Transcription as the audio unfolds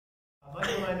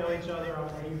I know each other. I'm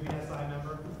an AUVSI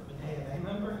member, an AMA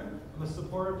member. I'm a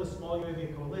supporter of the Small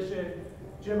UAV Coalition.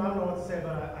 Jim, I don't know what to say,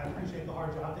 but I appreciate the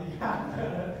hard job that you have.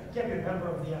 Can't be a member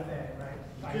of the FAA, right?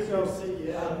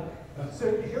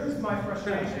 So here's my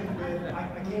frustration with,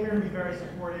 I came here to be very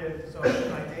supportive, so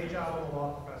in my day job, I'm a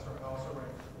law professor, I also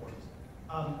write reports.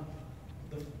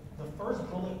 The first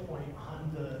bullet point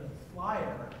on the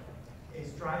flyer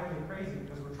is driving me crazy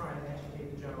because we're trying to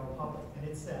educate the general public. And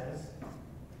it says,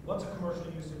 what's a commercial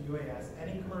use of UAS?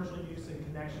 Any commercial use in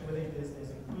connection with a business,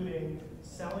 including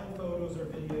selling photos or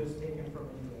videos taken from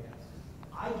a UAS.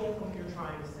 I get what you're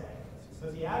trying to say.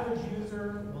 So the average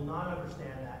user will not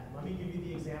understand that. Let me give you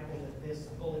the example that this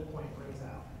bullet point brings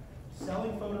out.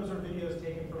 Selling photos or videos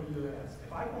taken from UAS.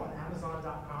 If I go on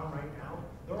Amazon.com right now,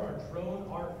 there are drone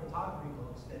art photography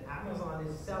books that Amazon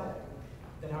is selling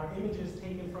that are images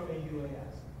taken from a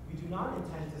UAS. We do not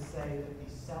intend to say that the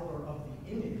seller of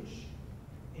the image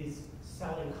is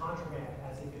selling contraband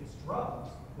as if it's drugs.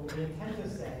 What we intend to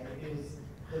say is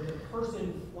that the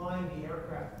person flying the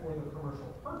aircraft for the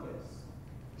commercial purpose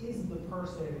is the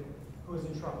person who is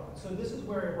in trouble. So this is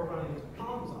where we're running into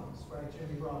problems on this, right?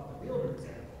 Jimmy brought up the realtor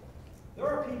example. There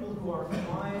are people who are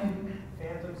flying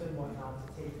Phantoms and whatnot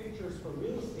to take pictures for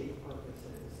real estate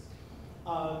purposes,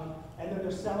 and then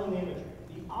they're selling imagery.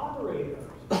 The operator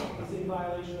is in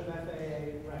violation of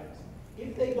FAA regs.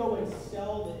 If they go and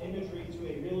sell the imagery to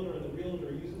a realtor and the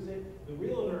realtor uses it, the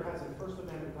realtor has a First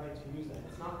Amendment right to use that.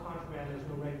 It's not contraband, there's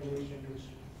no regulation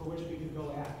for which we could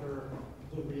go after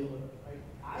the realtor, right?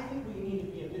 I think we need to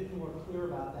be a bit more clear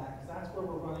about that, because that's where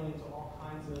we're running into all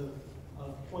kinds of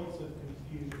points of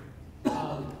confusion.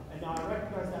 And now I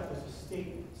recognize that was a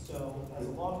statement, so as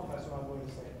a law professor, I'm going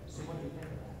to say, so what do you think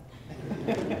of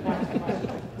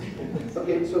that?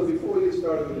 Okay, so before we get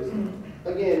started with this,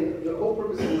 again, the whole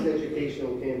purpose of this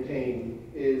educational campaign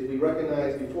is we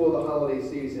recognize before the holiday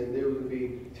season there would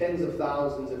be tens of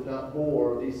thousands, if not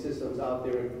more, of these systems out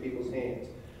there in people's hands.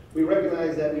 We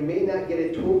recognize that we may not get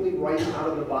it totally right out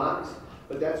of the box,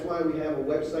 but that's why we have a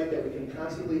website that we can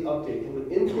constantly update. And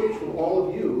with input from all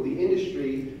of you, the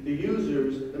industry, the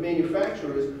users, the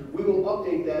manufacturers, we will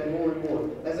update that more and more.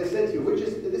 As I said to you,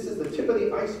 this is the tip of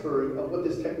the iceberg of what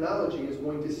this technology is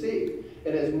going to see.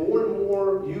 And as more and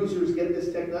more users get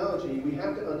this technology, we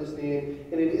have to understand,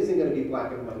 and it isn't going to be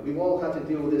black and white. We've all had to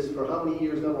deal with this for how many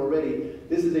years now already.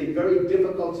 This is a very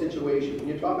difficult situation. When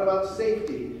you're talking about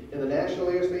safety in the national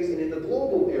airspace and in the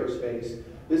global airspace,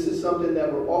 this is something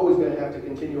that we're always going to have to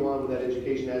continue on with that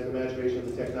education as the maturation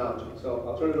of the technology. So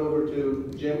I'll turn it over to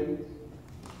Jim.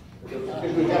 I thought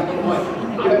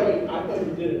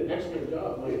you did an excellent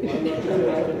job, Mike. I'm not sure that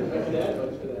I can add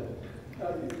much to that.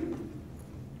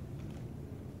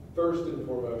 First and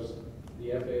foremost,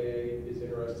 the FAA is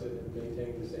interested in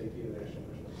maintaining the safety of the national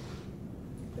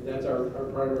airspace. And that's our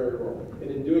primary role. And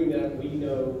in doing that, we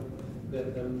know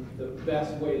that the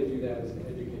best way to do that is to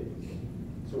educate.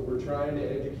 So we're trying to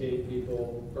educate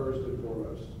people first and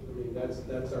foremost. I mean,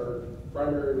 that's our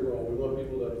primary role. We want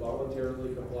people to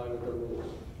voluntarily comply with the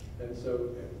rules. And so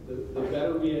the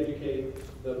better we educate,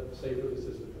 the safer the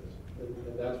system is.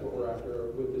 And that's what we're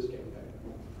after with this campaign.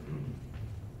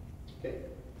 Okay,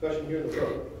 question here in the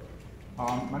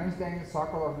front. My name is Daniel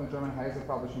Sokolov from the German Hanson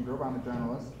Publishing Group. I'm a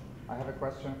journalist. I have a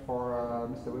question for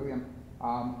Mr. William.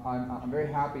 I'm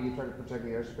very happy you try to protect the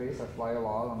airspace. I fly a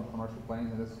lot on commercial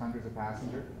planes in this country as a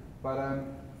passenger. But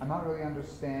I'm not really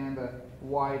understand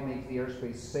why it makes the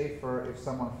airspace safer if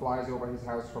someone flies over his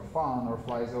house for fun or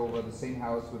flies over the same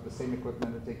house with the same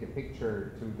equipment to take a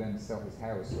picture to then sell his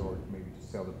house, or maybe to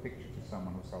sell the picture to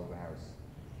someone who sells the house.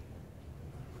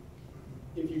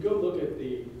 If you go look at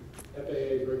the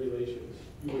FAA's regulations,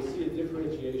 you will see a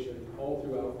differentiation all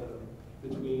throughout them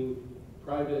between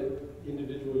private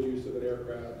individual use of an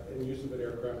aircraft and use of an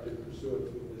aircraft in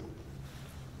pursuant to a business.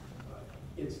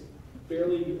 It's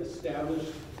fairly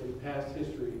established in past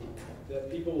history that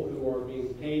people who are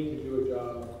being paid to do a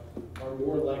job are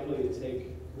more likely to take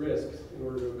risks in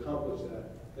order to accomplish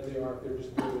that than they are if they're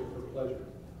just doing it for pleasure.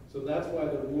 So that's why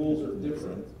the rules are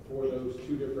different for those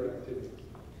two different activities.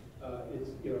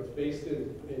 It's based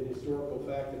in historical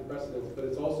fact and precedence, but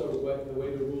it's also the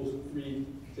way the rules read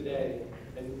today.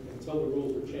 And until the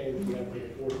rules are changed, we have to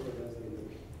enforce them as they do.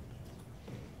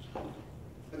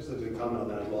 I just have to comment on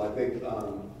that as well. I think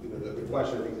the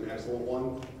question I think is an excellent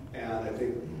one, and I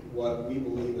think what we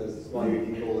believe as the Small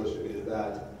UAV Coalition is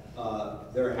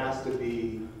that there has to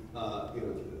be,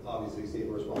 obviously safe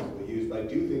and responsible use. But I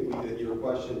do think that your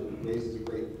question raises a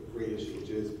great issue, which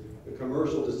is the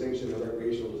commercial distinction, the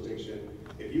recreational distinction.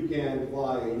 If you can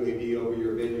fly a UAV over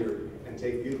your vineyard and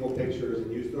take beautiful pictures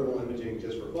and use thermal imaging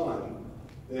just for fun,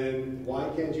 then why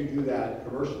can't you do that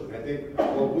commercially? And I think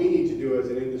what we need to do as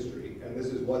an industry, and this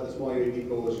is what the Small UAV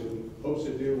Coalition hopes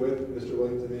to do with Mr.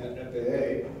 Williams and the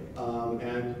FAA,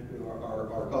 and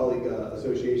our colleague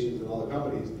associations and all the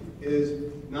companies,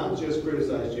 is not just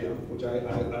criticize Jim, which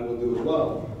I will do as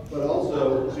well, but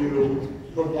also to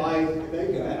provide,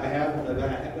 thank you,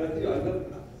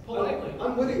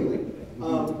 unwittingly.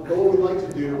 But what we'd like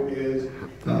to do is,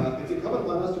 it's incumbent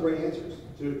upon us to bring answers,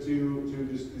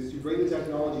 to bring the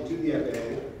technology to the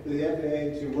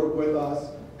FAA to work with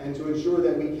us, and to ensure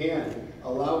that we can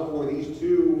allow for these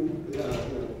two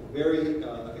very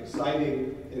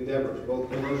exciting endeavors, both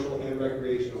commercial and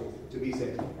recreational, to be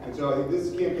safe. And so I think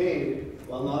this campaign,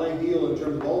 while not ideal in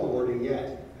terms of all the wording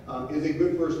yet, is a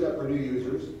good first step for new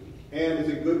users, and is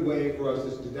a good way for us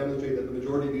to demonstrate that the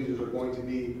majority of users are going to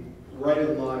be right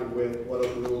in line with what the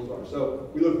rules are. So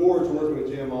we look forward to working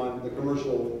with Jim on the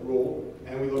commercial rule,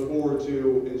 and we look forward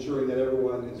to ensuring that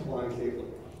everyone is flying safely.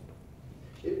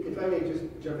 If I may just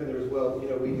jump in there as well, we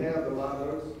have the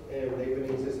modelers, and they've been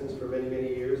in existence for many,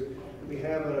 many years. We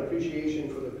have an appreciation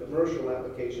for the commercial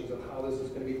applications of how this is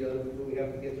going to be done. We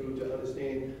have to get through to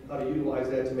understand how to utilize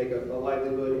that to make a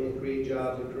livelihood and create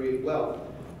jobs and create wealth.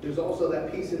 There's also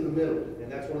that piece in the middle,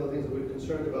 and that's one of the things that we're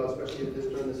concerned about, especially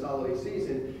during this holiday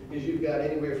season, is you've got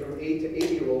anywhere from 8 to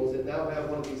 80-year-olds that now have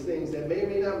one of these things that may or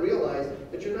may not realize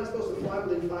that you're not supposed to fly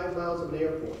within 5 miles of an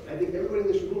airport. I think everybody in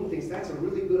this room thinks that's a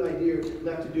really good idea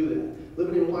not to do that.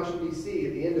 Living in Washington, D.C.,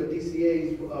 at the end of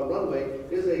DCA's runway,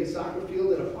 there's a soccer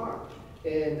field and a park.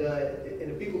 And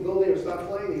if people go there and start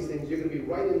flying these things, you're going to be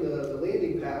right in the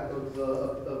landing path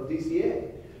of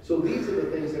DCA. So these are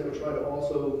the things that we're trying to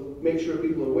also make sure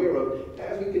people are aware of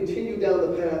as we continue down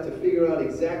the path to figure out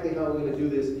exactly how we're going to do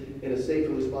this in a safe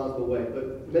and responsible way.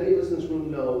 But many of us in this room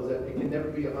know that it can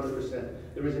never be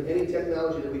 100%. There isn't any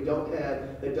technology that we don't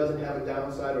have that doesn't have a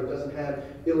downside or doesn't have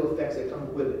ill effects that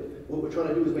come with it. What we're trying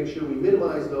to do is make sure we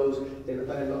minimize those and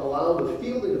allow the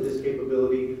fielding of this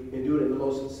capability and do it in the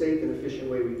most safe and efficient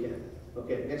way we can.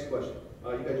 Okay, next question.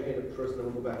 You got your hand up first, and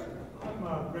then we'll go back to you.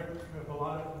 I'm Rick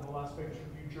Villada from the Las Vegas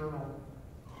Review-Journal.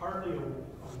 Hardly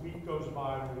a week goes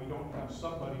by where we don't have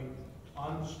somebody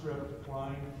on the strip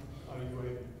flying a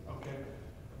UAV. Okay,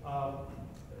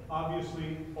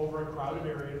 obviously over a crowded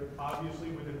area,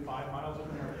 obviously within 5 miles of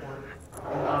an airport,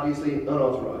 And obviously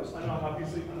unauthorized.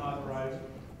 obviously unauthorized.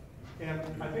 And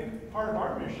I think part of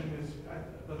our mission is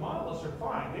the modelists are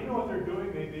fine. They know what they're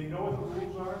doing. They know what the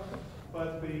rules are.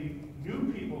 But the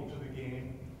new people to the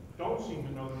game don't seem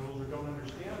to know the rules or don't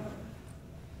understand them.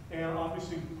 And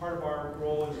obviously part of our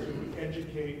role is to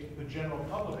educate the general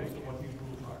public as to what these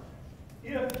rules are.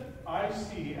 If I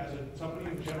see, as somebody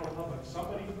in the general public,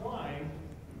 somebody flying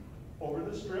over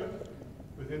the strip,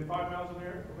 within 5 miles of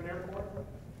an airport,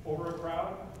 over a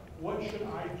crowd, what should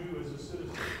I do as a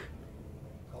citizen?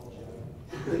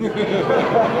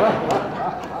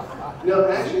 No,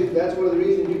 actually, that's one of the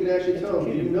reasons you can actually tell them.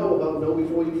 Do you know about know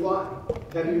before you fly?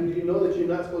 Do you know that you're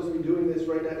not supposed to be doing this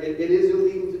right now? It is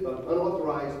illegal,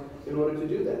 unauthorized, in order to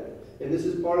do that. And this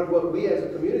is part of what we as a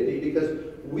community, because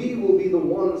we will be the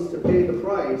ones to pay the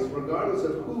price, regardless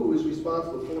of who is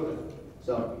responsible for that.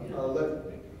 So,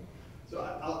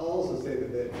 I'll also say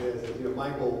that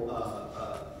Michael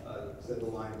said the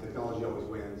line, technology always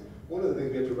wins. One of the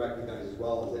things we have to recognize as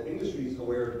well is that industry is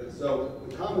aware of this. So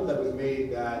the comment that was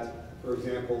made that, for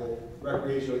example,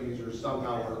 recreational users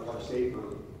somehow are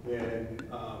safer than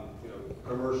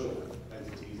commercial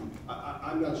entities.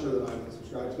 I'm not sure that I would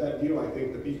subscribe to that view. I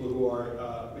think the people who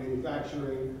are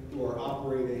manufacturing, who are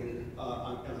operating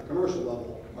on a commercial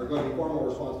level are going to be far more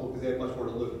responsible because they have much more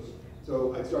to lose.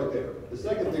 So I'd start there. The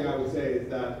second thing I would say is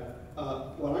that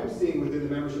what I'm seeing within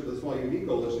the membership of the Small UAV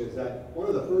Coalition is that one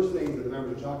of the first things that the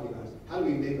members are talking about is how do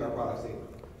we make our products safer?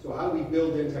 So how do we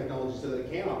build in technology so that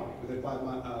it can operate within 5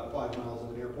 miles of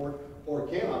an airport, or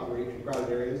can operate in crowded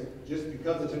areas just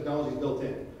because the technology is built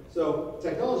in? So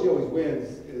technology always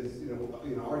wins is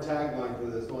our tagline for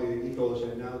the Small UAV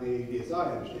Coalition, and now the AUVSI,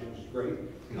 I understand, which is great.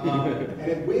 And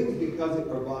it wins because it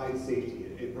provides safety.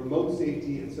 It promotes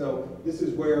safety, and so this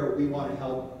is where we want to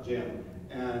help Jim.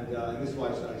 And this is why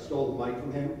I stole the mic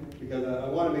from him, because I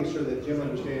want to make sure that Jim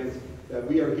understands that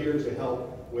we are here to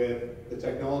help with the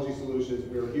technology solutions.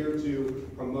 We're here to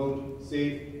promote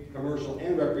safe commercial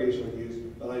and recreational use,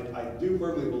 but I do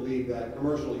firmly believe that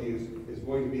commercial use is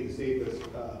going to be the safest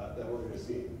that we're going to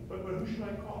see. But who should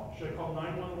I call? Should I call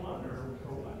 911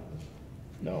 or what?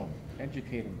 No,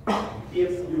 educate them.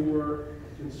 If you were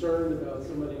concerned about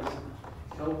somebody's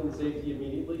health and safety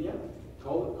immediately, yeah,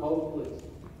 call the police.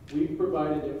 We've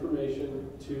provided information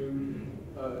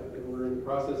to and we're in the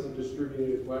process of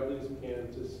distributing it as widely as we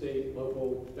can to state,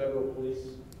 local, federal police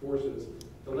forces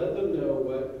to let them know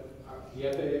what the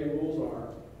FAA rules are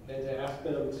and to ask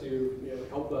them to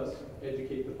help us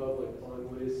educate the public on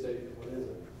what is safe and what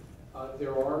isn't.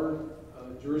 There are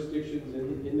jurisdictions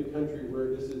in the country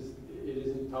where it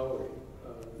isn't tolerated.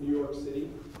 New York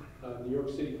City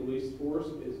Police Force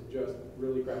is just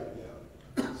really cracking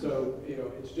down. So,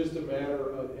 it's just a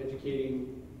matter of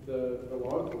educating the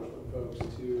law enforcement folks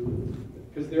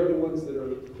because they're the ones that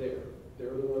are there.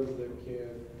 They're the ones that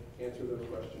can answer those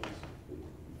questions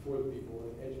for the people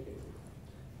and educate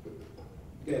them.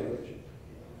 Again, Rich.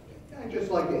 I'd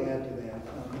just like to add to that.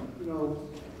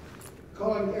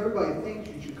 Everybody thinks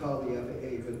you should call the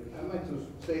FAA, but I might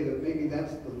just say that maybe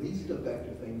that's the least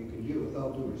effective thing you can do, with all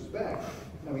due respect.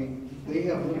 I mean, they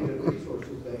have limited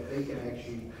resources that they can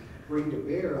actually bring to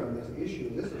bear on this issue.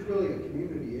 This is really a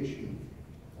community issue.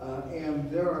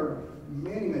 And there are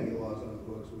many, many laws on the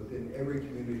books within every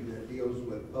community that deals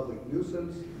with public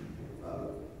nuisance,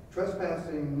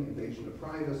 trespassing, invasion of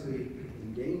privacy,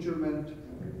 endangerment,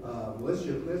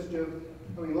 mischief.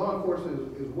 I mean, law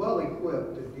enforcement is well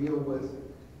equipped to deal with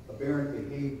aberrant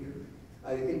behavior.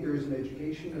 I think there is an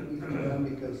education that needs to be done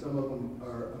because some of them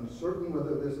are uncertain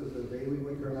whether this is a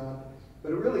bailiwick or not.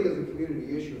 But it really is a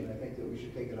community issue, and I think that we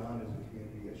should take it on as a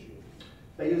community issue.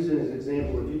 I use it as an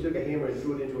example. If you took a hammer and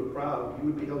threw it into a crowd,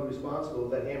 you would be held responsible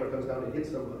if that hammer comes down and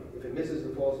hits somebody. If it misses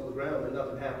and falls to the ground, then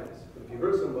nothing happens. But if you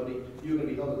hurt somebody, you're going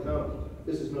to be held accountable.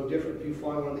 This is no different. If you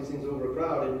fly one of these things over a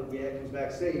crowd and it comes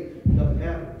back safe, nothing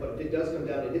happened. But if it does come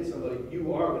down and hit somebody,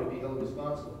 you are going to be held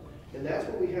responsible. And that's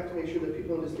what we have to make sure that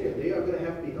people understand. They are going to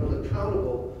have to be held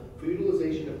accountable for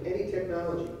utilization of any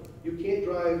technology. You can't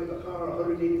drive a car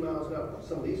 180 miles an hour.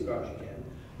 Some of these cars you can,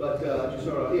 but you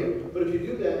saw out here. But if you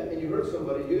do that and you hurt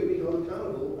somebody, you're going to be held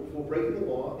accountable for breaking the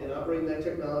law and operating that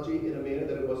technology in a manner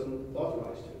that it wasn't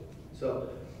authorized to. So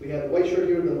we have the white shirt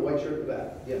here and then the white shirt in the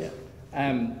back. Yes.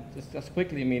 Just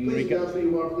quickly, I mean, please announce who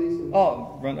you are, please.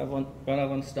 Werner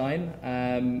von Stein,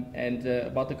 and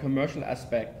about the commercial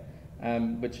aspect,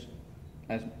 which,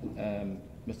 as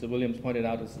Mr. Williams pointed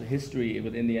out, is the history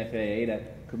within the FAA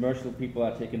that commercial people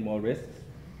are taking more risks.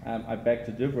 I beg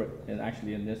to differ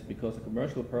in this because a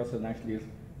commercial person actually is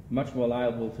much more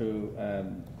liable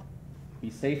to be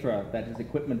safer that his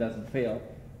equipment doesn't fail.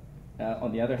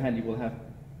 On the other hand, he will have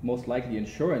most likely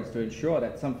insurance to ensure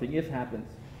that something, if happens,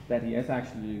 that he is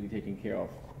actually taking care of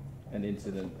an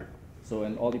incident. So,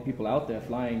 and all the people out there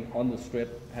flying on the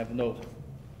strip have no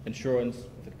insurance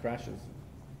if it crashes.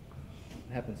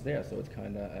 It happens there, so it's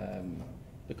kind of,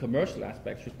 the commercial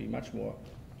aspect should be much more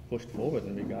pushed forward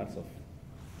in regards of.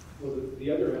 Well, the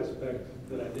other aspect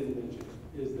that I didn't mention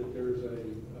is that there's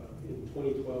in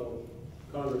 2012,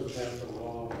 Congress passed a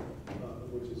law,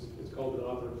 which is it's called an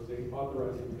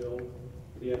authorizing bill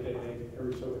for the FAA.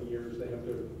 Every so many years, they have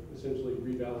to essentially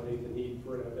revalidate the need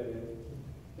for an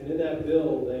FAA. And in that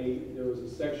bill, there was a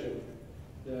section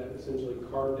that essentially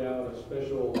carved out a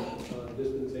special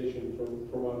dispensation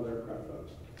for model aircraft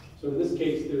folks. So in this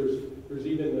case, there's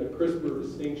even a crisper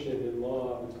distinction in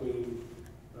law between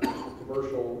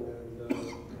commercial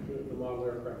and the model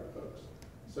aircraft folks.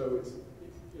 So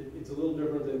it's a little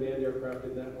different than manned aircraft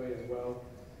in that way as well.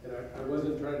 And I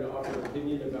wasn't trying to offer an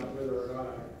opinion about whether or not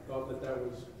I thought that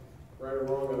was right or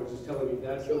wrong. I was just telling you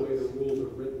that's the way the rules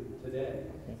are written today.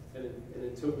 And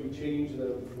until we change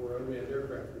them for unmanned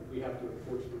aircraft, we have to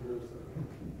enforce the rules.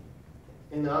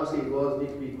 And obviously, laws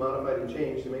need to be modified and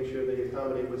changed to make sure they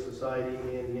accommodate with society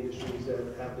and the industries that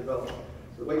have developed.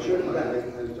 So, wait, sure.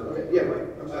 Okay. Yeah, right.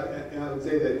 I'm sorry. And I would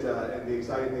say that, and the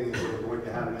exciting thing is that we're going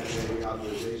to have an FAA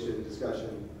authorization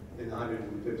discussion in the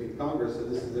 115th Congress. So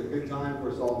this is a good time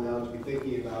for us all now to be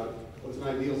thinking about what's an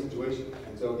ideal situation.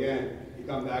 And so again, you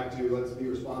come back to let's be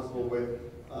responsible with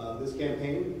this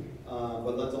campaign,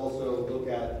 but let's also look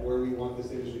at where we want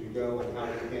this industry to go and how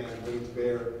we can bring to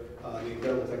bear the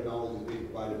incredible technologies being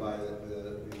provided by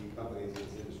the companies in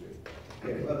this industry.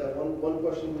 Okay, we'll have that one more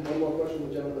question,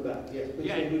 the gentleman in the back. Yes, please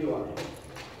say who you are.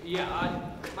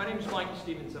 Yeah, my name is Michael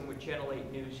Stevens. I'm with Channel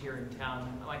 8 News here in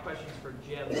town. My question is for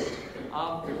Jim.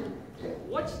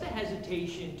 What's the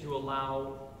hesitation to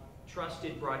allow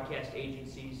trusted broadcast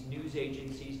agencies, news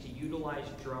agencies to utilize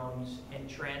drones and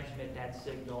transmit that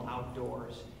signal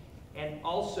outdoors? And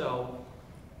also,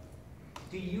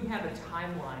 do you have a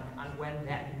timeline on when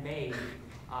that may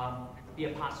be a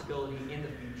possibility in the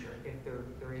future, if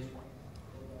there is one?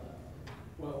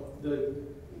 Well,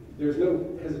 there's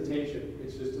no hesitation.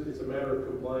 It's a matter of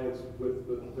compliance with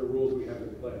the rules we have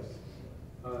in place.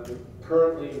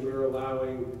 Currently, we're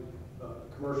allowing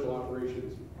commercial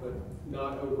operations, but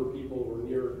not over people or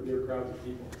near crowds of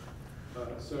people.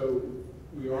 So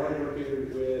we are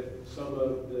working with some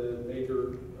of the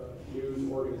major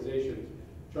news organizations,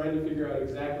 trying to figure out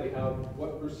exactly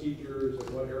what procedures and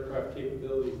what aircraft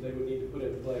capabilities they would need to put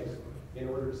in place in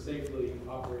order to safely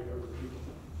operate over people.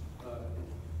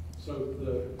 So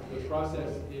the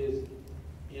process is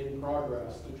in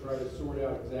progress to try to sort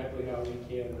out exactly how we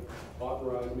can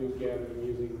authorize news gathering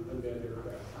using unmanned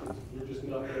aircraft. You're just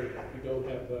not there. We don't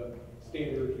have the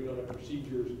standards, we don't have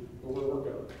procedures, but we're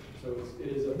working on it. So it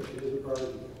is a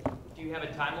priority. Do you have a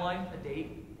timeline, a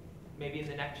date, maybe in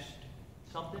the next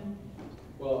something?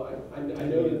 Well, I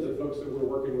know that the folks that we're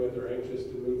working with are anxious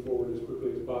to move forward as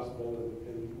quickly as possible,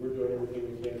 and we're doing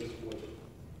everything we can to support them.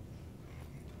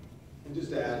 And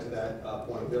just to add to that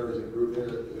point, there is a group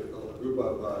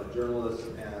of journalists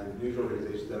and news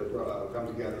organizations that have come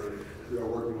together. We are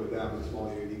working with them, the Small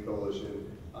UAV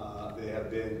Coalition. They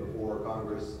have been before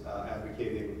Congress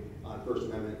advocating on First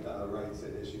Amendment rights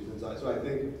and issues. And so I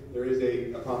think there is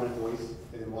a prominent voice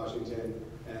in Washington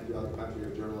and throughout the country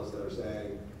of journalists that are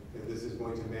saying that this is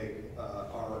going to make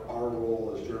our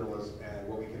role as journalists and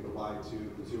what we can provide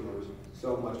to consumers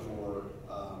so much more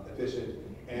efficient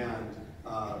and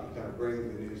kind of bring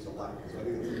the news to life. So I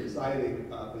think it's an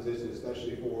exciting position,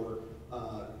 especially for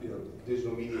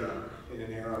digital media in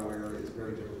an era where it's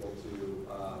very difficult to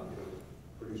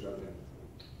produce revenue.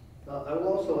 I will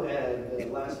also add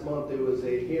that last month there was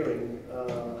a hearing,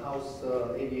 House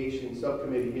Aviation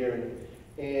Subcommittee hearing,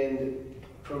 and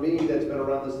for me that's been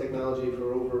around this technology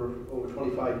for over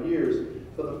 25 years,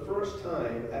 for the first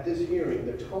time at this hearing,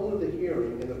 the tone of the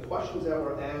hearing and the questions that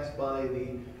were asked by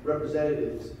the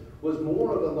representatives was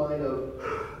more of a line of,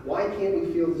 why can't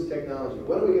we field this technology?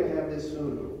 When are we going to have this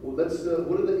sooner? Well,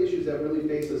 what are the issues that really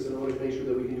face us in order to make sure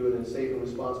that we can do it in a safe and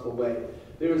responsible way?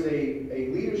 There is a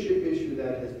leadership issue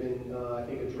that has been, I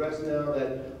think, addressed now,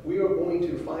 that we are going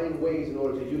to find ways in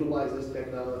order to utilize this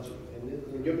technology.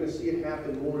 And you're going to see it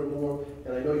happen more and more,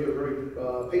 and I know you're very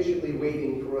patiently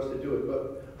waiting for us to do it.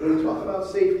 But when we talk about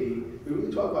safety, we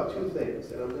really talk about two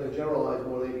things, and I'm going to generalize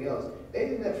more than anything else.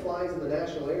 Anything that flies in the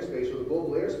national airspace or the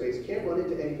global airspace can't run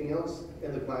into anything else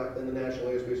in the national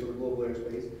airspace or the global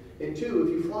airspace. And two, if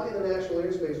you fly in the national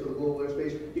airspace or the global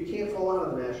airspace, you can't fall out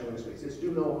of the national airspace. It's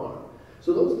do no harm.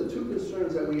 So those are the two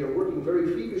concerns that we are working very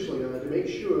feverishly on to make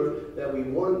sure that we,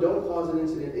 one, don't cause an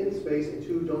incident in space, and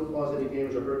two, don't cause any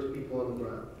damage or hurt to people on the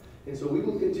ground. And so we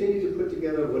will continue to put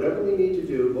together whatever we need to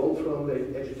do, both from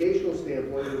the educational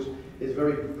standpoint, which is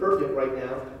very pertinent right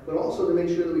now, but also to make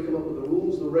sure that we come up with the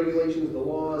rules, the regulations, the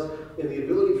laws, and the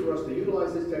ability for us to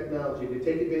utilize this technology to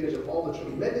take advantage of all the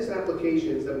tremendous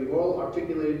applications that we've all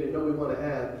articulated and know we want to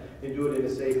have, and do it in a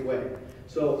safe way.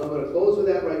 So I'm going to close with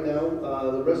that right now.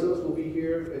 The rest of us will be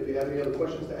here if you have any other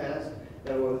questions to ask.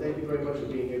 And I want to thank you very much for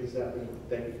being here this afternoon.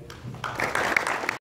 Thank you.